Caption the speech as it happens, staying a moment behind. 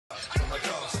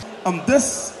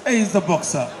This is the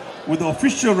boxer with the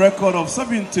official record of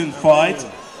 17 fights,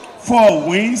 4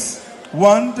 wins,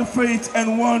 1 defeat,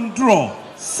 and 1 draw.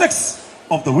 6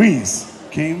 of the wins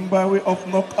came by way of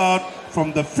knockout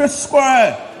from the 5th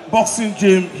Square Boxing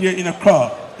Gym here in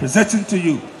Accra. Presenting to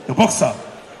you the boxer,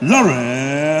 Loren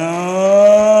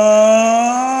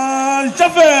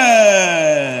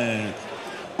Japhet.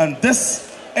 And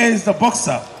this is the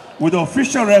boxer with the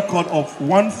official record of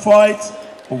 1 fight,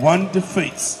 1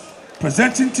 defeat.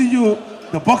 Presenting to you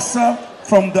the boxer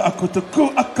from the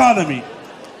Akotoku Academy,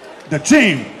 the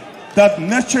gym that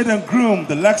nurtured and groomed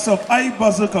the likes of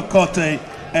Aibazu Kakote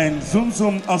and Zum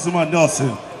Zum Azuma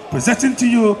Nelson. Presenting to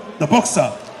you the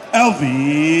boxer, Elvis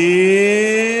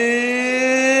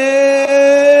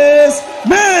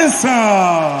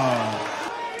Mensah.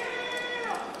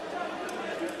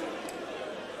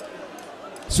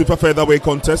 Super featherweight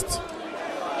contest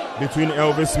between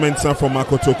Elvis Mensah from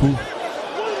Akotoku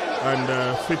and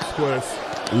 5th Square's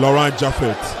Loren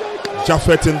Japhet.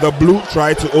 Japhet in the blue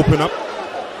tried to open up.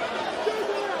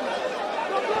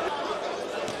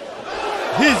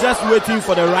 He's just waiting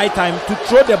for the right time to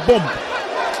throw the bomb.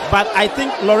 But I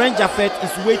think Loren Japhet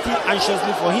is waiting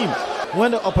anxiously for him.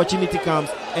 When the opportunity comes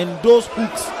and those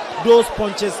hooks, those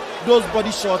punches, those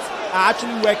body shots are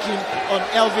actually working on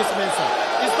Elvis Mensah.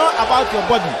 It's not about your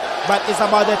body, but it's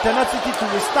about the tenacity to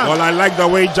withstand. Well, I like the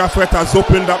way Japhet has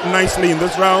opened up nicely in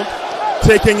this round,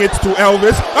 taking it to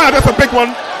Elvis. That's a big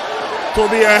one to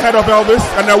the head of Elvis,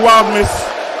 and a wild miss.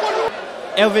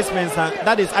 Elvis Mensah,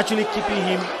 that is actually keeping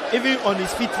him even on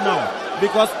his feet now,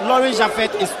 because Loren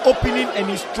Japhet is opening and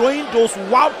he's throwing those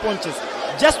wild punches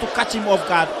just to catch him off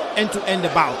guard and to end the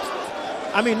bout.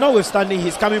 I mean, notwithstanding,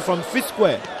 he's coming from 5th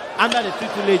Square under the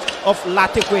tutelage of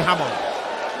Latekwe Hammond.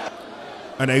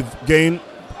 And again,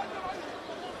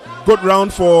 good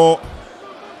round for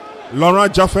Loren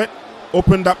Japhet.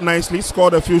 Opened up nicely,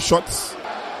 scored a few shots.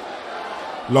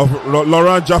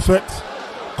 Loren Japhet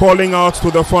calling out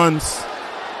to the fans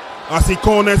as he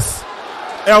corners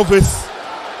Elvis.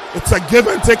 It's a give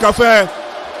and take affair.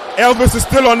 Elvis is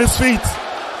still on his feet,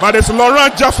 but it's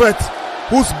Loren Japhet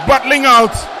who's battling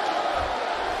out.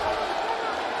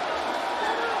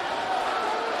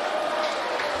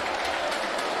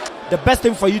 The best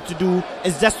thing for you to do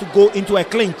is just to go into a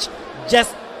clinch,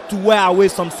 just to wear away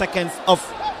some seconds of.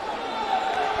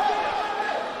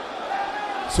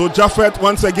 So Japhet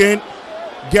once again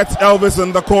gets Elvis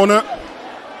in the corner.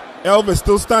 Elvis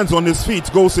still stands on his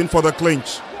feet, goes in for the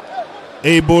clinch.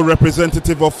 Able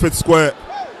representative of 5th Square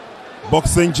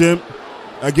Boxing Gym.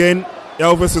 Again,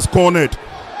 Elvis is cornered.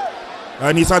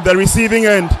 And he's at the receiving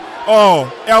end. Oh,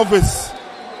 Elvis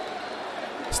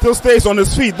still stays on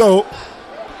his feet though.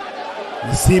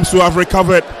 He seems to have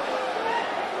recovered.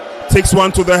 Takes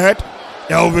one to the head.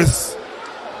 Elvis.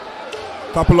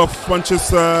 Couple of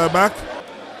punches back.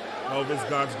 Elvis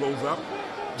guards goes up.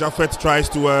 Japhet tries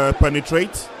to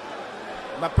penetrate.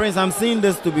 But Prince, I'm seeing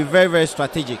this to be very, very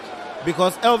strategic,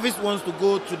 because Elvis wants to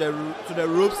go to the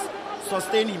ropes,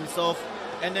 sustain himself,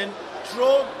 and then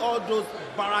throw all those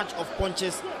barrage of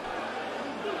punches.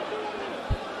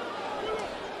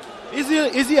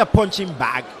 Is he a punching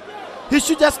bag? He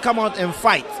should just come out and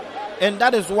fight, and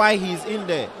that is why he's in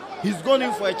there. He's going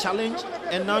in for a challenge,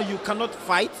 and now you cannot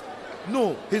fight.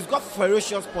 No, he's got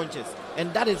ferocious punches,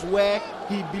 and that is where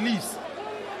he believes.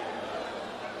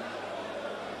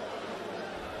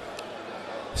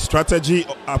 Strategy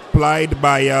applied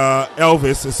by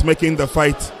Elvis is making the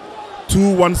fight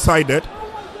too one-sided.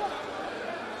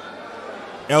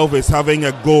 Elvis having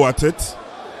a go at it.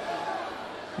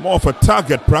 More of a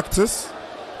target practice.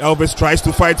 Elvis tries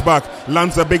to fight back.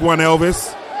 Lands a big one,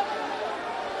 Elvis.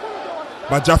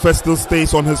 But Japhet still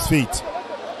stays on his feet.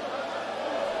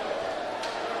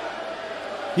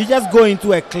 He just go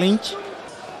into a clinch.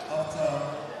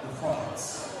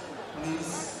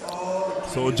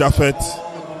 So Japhet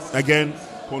again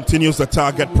continues the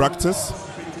target practice.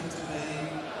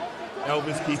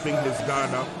 Elvis keeping his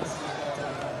guard up.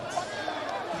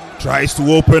 Tries to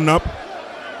open up.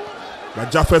 But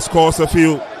Japhet scores a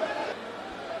few.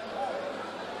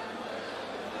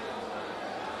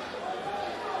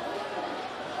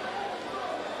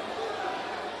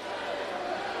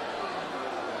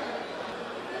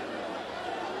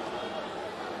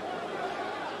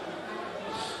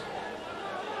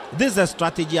 This is a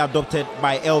strategy adopted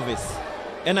by Elvis,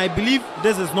 and I believe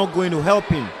this is not going to help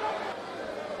him.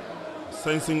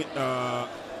 Sensing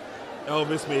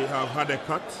Elvis may have had a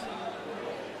cut.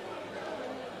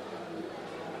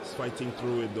 He's fighting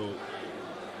through it though.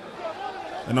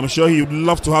 And I'm sure he would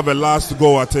love to have a last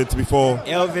go at it before.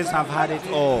 Elvis have had it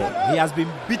all. He has been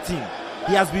beaten.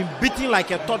 He has been beaten like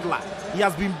a toddler. He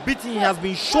has been beaten. He has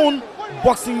been shown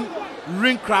boxing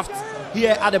ring craft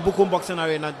here at the Bukom Boxing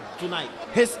Arena tonight.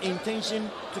 His intention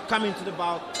to come into the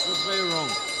bout was very wrong.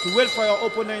 To wait for your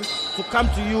opponent to come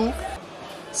to you.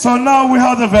 So now we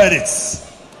have the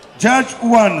verdicts. Judge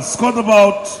 1 scored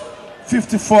about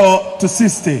 54 to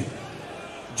 60.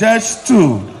 Judge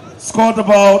 2 scored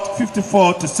about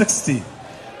 54 to 60.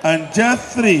 And Judge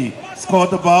 3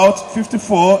 scored about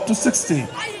 54 to 60.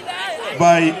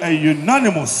 By a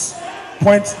unanimous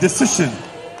point decision,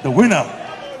 the winner,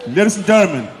 ladies and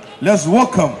gentlemen, let's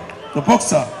welcome the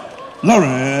boxer, Loren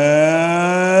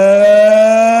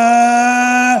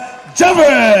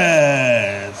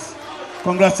Japhet.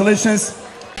 Congratulations.